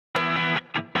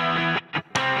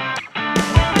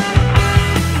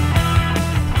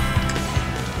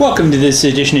Welcome to this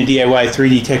edition of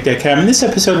DIY3DTech.com. In this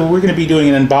episode, we're going to be doing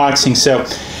an unboxing. So,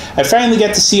 I finally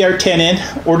got the CR10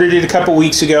 in. Ordered it a couple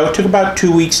weeks ago. It took about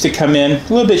 2 weeks to come in. A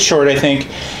little bit short, I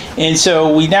think. And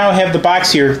so, we now have the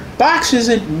box here. The box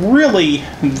isn't really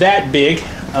that big,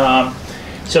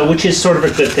 which is sort of a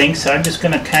good thing. So, I'm just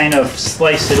going to kind of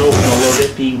slice it open a little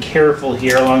bit, being careful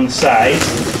here along the sides,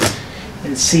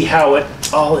 and see how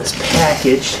it all is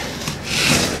packaged.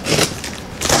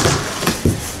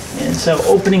 And so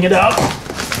opening it up,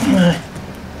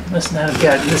 must not have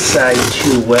gotten this side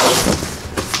too well.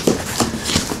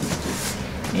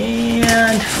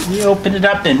 And we open it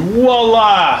up and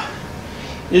voila!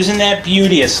 Isn't that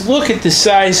beauteous? Look at the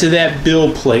size of that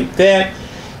build plate. That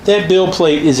build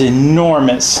plate is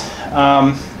enormous.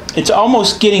 It's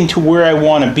almost getting to where I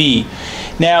want to be.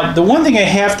 Now, the one thing I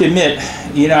have to admit,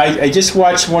 I just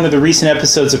watched one of the recent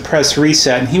episodes of Press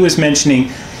Reset, and he was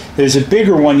mentioning there's a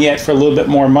bigger one yet for a little bit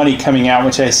more money coming out,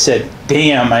 which I said,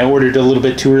 damn, I ordered a little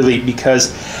bit too early,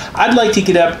 because I'd like to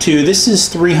get up to, this is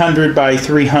 300 by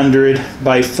 300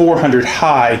 by 400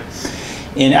 high,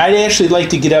 and I'd actually like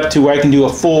to get up to where I can do a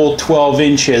full 12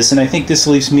 inches, and I think this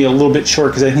leaves me a little bit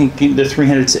short because I think the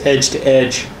 300 is edge to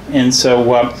edge, and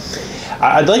so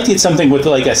I'd like to get something with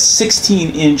like a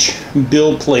 16-inch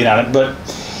build plate on it. But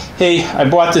hey, I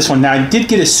bought this one. Now, I did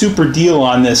get a super deal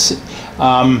on this.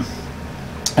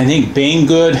 I think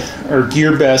Banggood or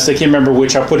GearBest, I can't remember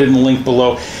which, I'll put it in the link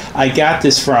below. I got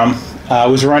this from, I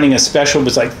was running a special, it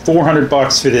was like 400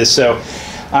 bucks for this, so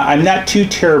I'm not too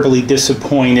terribly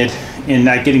disappointed in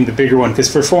not getting the bigger one,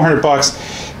 because for 400 bucks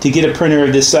to get a printer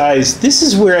of this size, this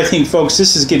is where I think, folks,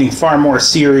 this is getting far more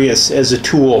serious as a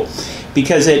tool,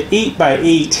 because at 8 by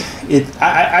 8,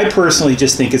 I personally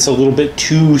just think it's a little bit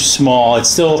too small. It's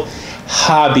still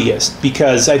hobbyist,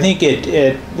 because I think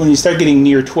when you start getting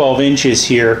near 12 inches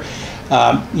here,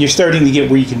 you're starting to get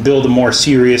where you can build a more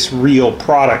serious, real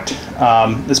product,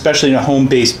 especially in a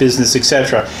home-based business,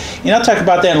 etc. And I'll talk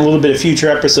about that in a little bit of future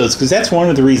episodes, because that's one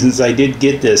of the reasons I did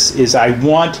get this, is I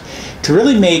want to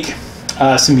really make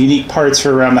some unique parts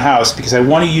for around the house, because I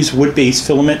want to use wood-based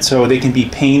filament so they can be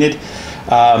painted.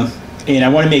 And I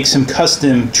want to make some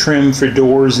custom trim for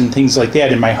doors and things like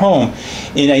that in my home.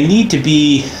 And I need to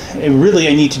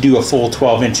do a full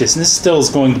 12 inches. And this still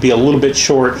is going to be a little bit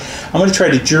short. I'm going to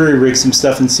try to jury rig some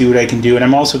stuff and see what I can do. And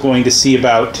I'm also going to see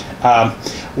about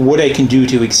what I can do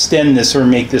to extend this or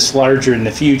make this larger in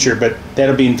the future. But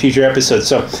that'll be in future episodes.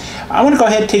 So I want to go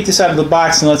ahead and take this out of the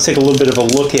box, and let's take a little bit of a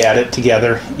look at it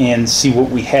together and see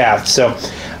what we have. So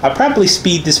I'll probably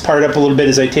speed this part up a little bit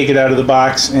as I take it out of the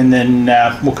box, and then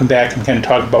we'll come back and kind of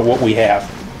talk about what we have.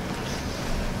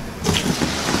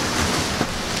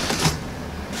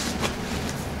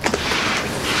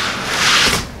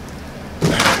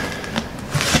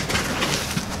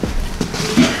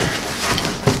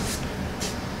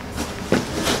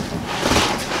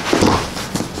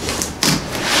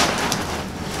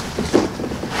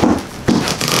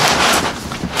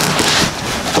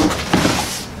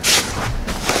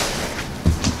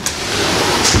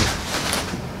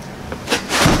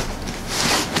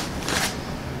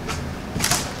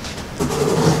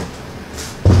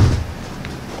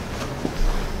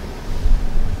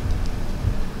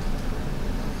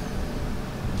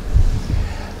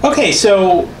 Okay,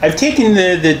 so I've taken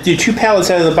the two pallets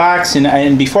out of the box,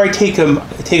 and before I take them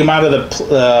out of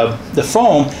the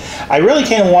foam, I really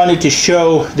kind of wanted to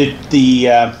show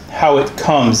how it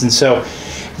comes. And so,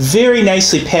 very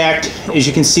nicely packed. As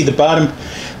you can see, the bottom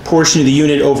portion of the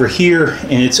unit over here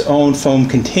in its own foam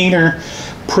container,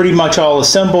 pretty much all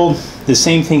assembled. The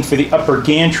same thing for the upper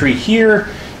gantry here.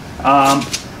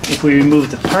 If we remove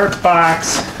the part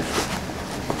box,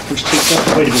 which takes up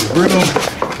quite a bit of room,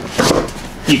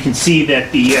 you can see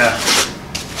that the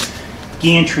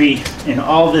gantry and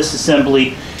all this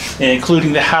assembly,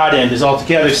 including the hot end, is all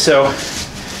together. So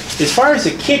as far as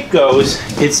the kit goes,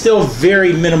 it's still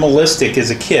very minimalistic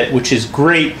as a kit, which is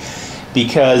great,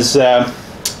 because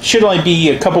should only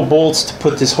be a couple bolts to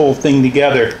put this whole thing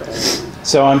together.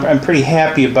 So I'm pretty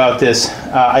happy about this.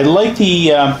 I like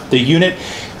the unit,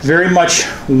 very much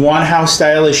one house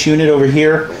stylish unit over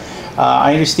here.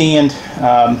 I understand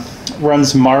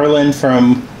runs Marlin,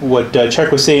 from what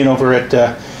Chuck was saying over at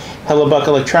Hellebuck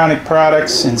Electronic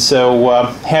Products, and so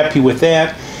happy with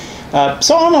that.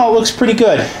 So all in all, it looks pretty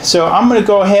good. So I'm going to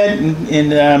go ahead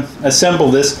and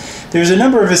assemble this. There's a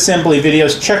number of assembly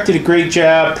videos. Chuck did a great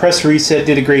job. Press Reset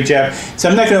did a great job. So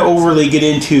I'm not going to overly get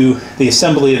into the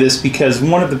assembly of this, because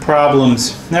one of the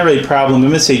problems, not really a problem, I'm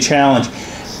going to say challenge,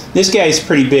 this guy is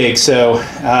pretty big. So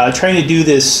trying to do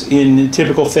this in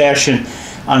typical fashion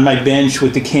on my bench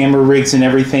with the camera rigs and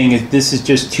everything, this is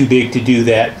just too big to do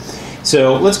that.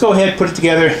 So let's go ahead, put it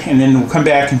together, and then we'll come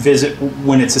back and visit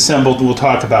when it's assembled and we'll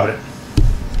talk about it.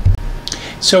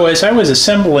 So as I was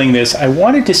assembling this, I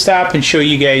wanted to stop and show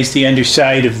you guys the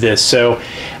underside of this. So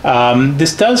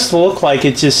this does look like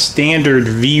it's just standard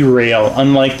V-rail,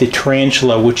 unlike the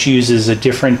Tarantula, which uses a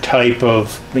different type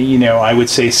of, I would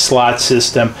say slot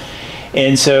system.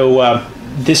 And so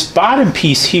this bottom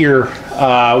piece here,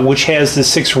 which has the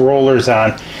 6 rollers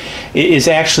on, is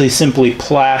actually simply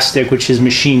plastic, which is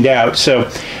machined out. So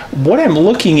what I'm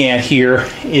looking at here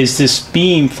is this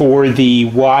beam for the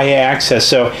Y-axis.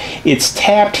 So it's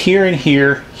tapped here and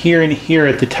here, here and here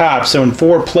at the top, so in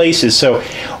 4 places. So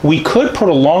we could put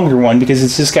a longer one because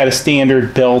it's just got a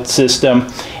standard belt system,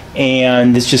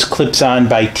 and this just clips on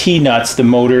by T-nuts. The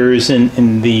motors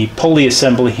and the pulley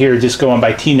assembly here just go on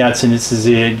by T-nuts, and this is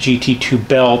a GT2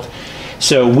 belt.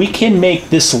 So we can make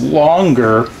this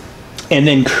longer and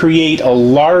then create a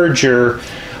larger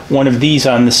one of these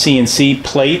on the CNC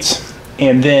plates.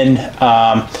 And then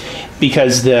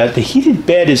because the heated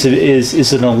bed is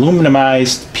an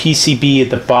aluminumized PCB at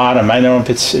the bottom. I don't know if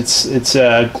it's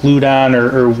glued on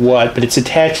or what, but it's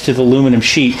attached to the aluminum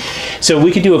sheet. So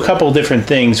we could do a couple different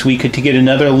things. We could get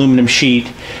another aluminum sheet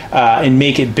and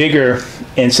make it bigger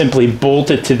and simply bolt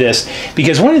it to this,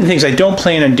 because one of the things I don't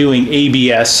plan on doing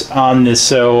ABS on this,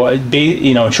 so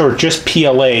in short, just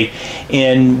PLA.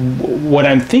 And what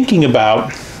I'm thinking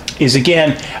about is,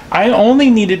 again, I only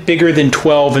need it bigger than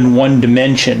 12 in one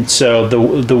dimension, so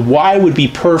the Y would be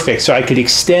perfect. So I could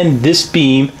extend this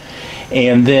beam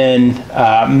and then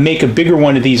make a bigger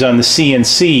one of these on the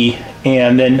CNC,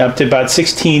 and then up to about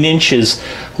 16 inches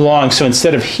long. So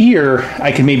instead of here,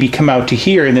 I could maybe come out to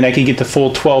here, and then I could get the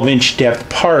full 12-inch depth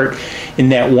part in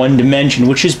that one dimension,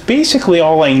 which is basically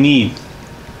all I need.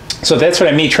 So that's what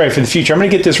I may try for the future. I'm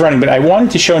going to get this running, but I wanted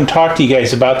to show and talk to you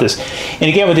guys about this. And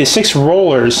again, with the 6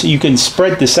 rollers, you can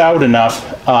spread this out enough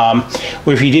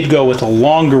where if you did go with a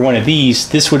longer one of these,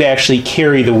 this would actually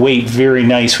carry the weight very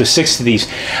nice with 6 of these.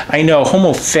 I know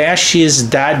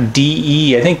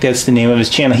homofascias.de, I think that's the name of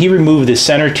his channel, he removed the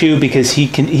center tube because he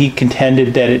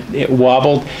contended that it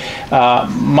wobbled.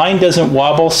 Mine doesn't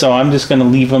wobble, so I'm just going to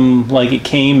leave them like it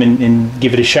came and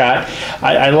give it a shot.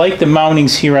 I like the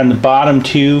mountings here on the bottom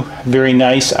too. Very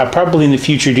nice. I'll probably in the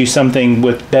future do something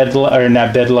with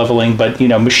not bed leveling, but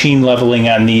machine leveling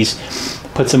on these.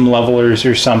 Put some levelers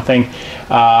or something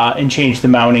and change the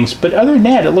mountings. But other than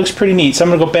that, it looks pretty neat. So I'm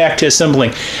going to go back to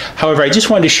assembling. However, I just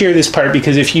wanted to share this part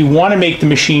because if you want to make the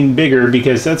machine bigger,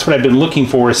 because that's what I've been looking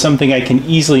for, is something I can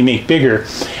easily make bigger,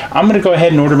 I'm going to go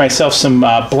ahead and order myself some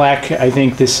black, I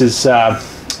think this is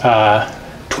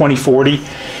 2040.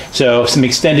 So some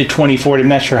extended 2040, I'm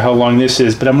not sure how long this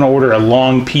is, but I'm going to order a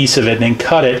long piece of it and then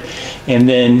cut it and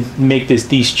then make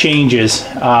these changes.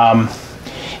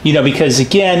 Because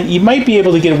again, you might be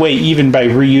able to get away even by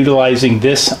reutilizing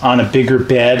this on a bigger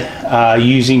bed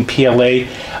using PLA.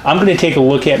 I'm going to take a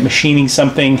look at machining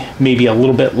something maybe a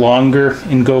little bit longer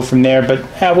and go from there, but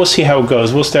we'll see how it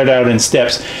goes. We'll start out in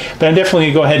steps, but I'm definitely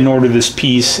going to go ahead and order this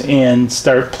piece and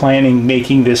start planning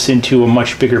making this into a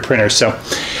much bigger printer. So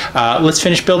let's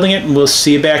finish building it and we'll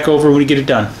see you back over when we get it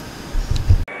done.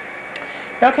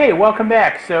 Okay, welcome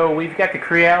back. So we've got the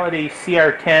Creality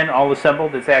CR10 all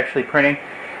assembled. It's actually printing.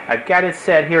 I've got it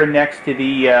set here next to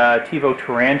the TiVo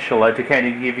Tarantula to kind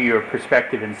of give you a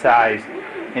perspective in size.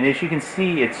 And as you can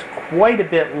see, it's quite a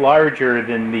bit larger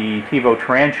than the TiVo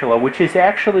Tarantula, which is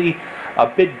actually a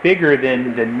bit bigger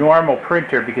than the normal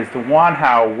printer, because the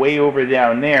Wanhao way over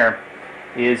down there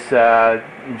is,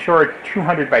 in short,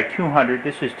 200 by 200.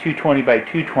 This is 220 by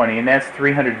 220, and that's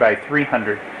 300 by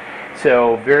 300.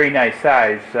 So very nice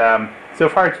size. So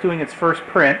far it's doing its first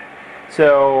print,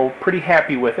 so pretty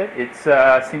happy with it. It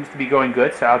seems to be going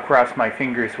good, so I'll cross my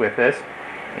fingers with this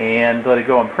and let it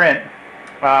go and print.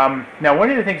 Now one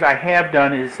of the things I have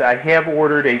done is I have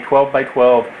ordered a 12 by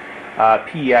 12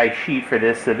 PEI sheet for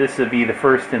this, so this will be the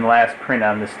first and last print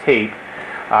on this tape.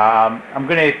 I'm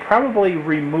going to probably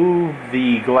remove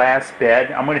the glass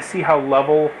bed. I'm going to see how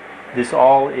level this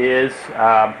all is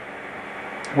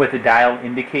with the dial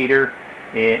indicator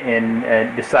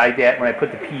and decide that when I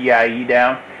put the PEIE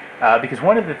down. Because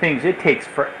one of the things, it takes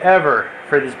forever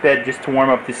for this bed just to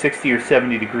warm up to 60 or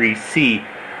 70 degrees C,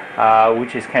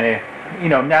 which is kind of,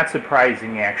 not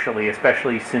surprising actually,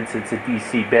 especially since it's a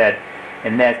DC bed,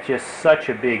 and that's just such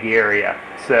a big area.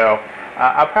 So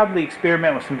I'll probably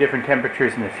experiment with some different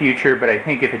temperatures in the future, but I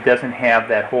think if it doesn't have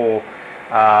that whole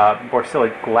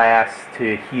borosilicate glass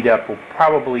to heat up, will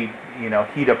probably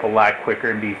heat up a lot quicker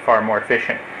and be far more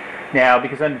efficient. Now,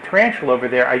 because on the Tarantula over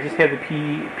there, I just have the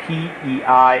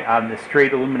PEI on the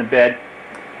straight aluminum bed,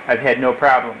 I've had no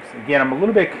problems. Again, I'm a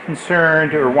little bit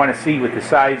concerned or want to see with the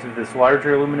size of this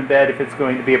larger aluminum bed if it's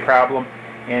going to be a problem,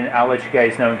 and I'll let you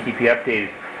guys know and keep you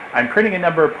updated. I'm printing a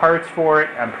number of parts for it.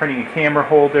 I'm printing a camera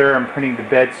holder, I'm printing the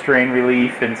bed strain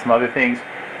relief and some other things.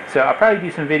 So I'll probably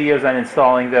do some videos on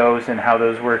installing those and how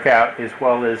those work out, as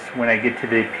well as when I get to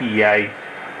the PEI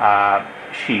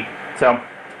sheet. So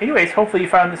anyways, hopefully you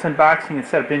found this unboxing and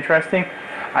setup interesting.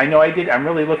 I know I did. I'm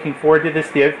really looking forward to this.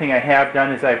 The other thing I have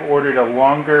done is I've ordered a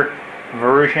longer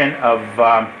version of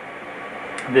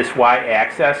this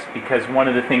Y-axis, because one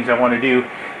of the things I want to do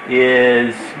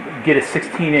is get a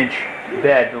 16-inch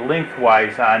bed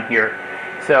lengthwise on here.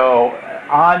 So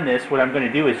on this, what I'm going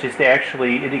to do is just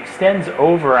actually, it extends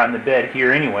over on the bed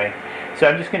here anyway. So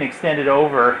I'm just going to extend it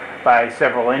over by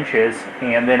several inches,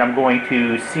 and then I'm going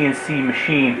to CNC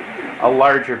machine a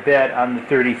larger bed on the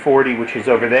 3040, which is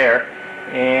over there,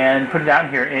 and put it down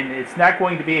here. And it's not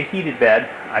going to be a heated bed.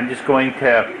 I'm just going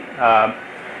to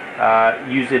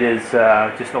use it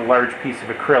as just a large piece of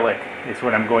acrylic is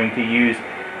what I'm going to use.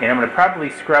 And I'm going to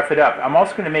probably scruff it up. I'm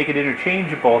also going to make it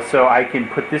interchangeable so I can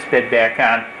put this bed back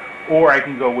on, or I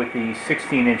can go with the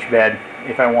 16-inch bed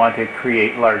if I want to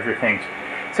create larger things.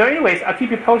 So anyways, I'll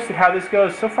keep you posted how this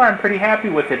goes. So far I'm pretty happy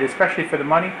with it, especially for the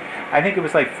money. I think it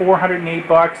was like 408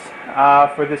 bucks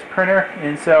for this printer,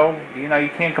 and so you know, you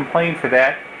can't complain for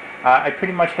that. I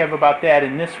pretty much have about that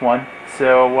in this one.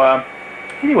 So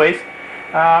anyways,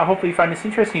 hopefully you find this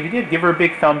interesting. If you did, give her a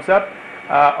big thumbs up.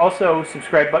 Also,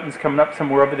 subscribe button's coming up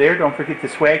somewhere over there. Don't forget the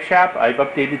swag shop. I've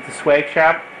updated the swag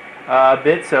shop a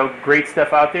bit, so great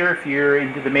stuff out there if you're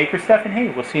into the maker stuff. And hey,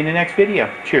 we'll see you in the next video.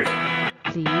 Cheers.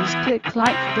 Please click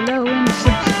like below and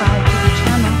subscribe to the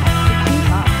channel to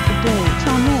keep up to date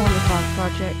on all of our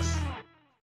projects.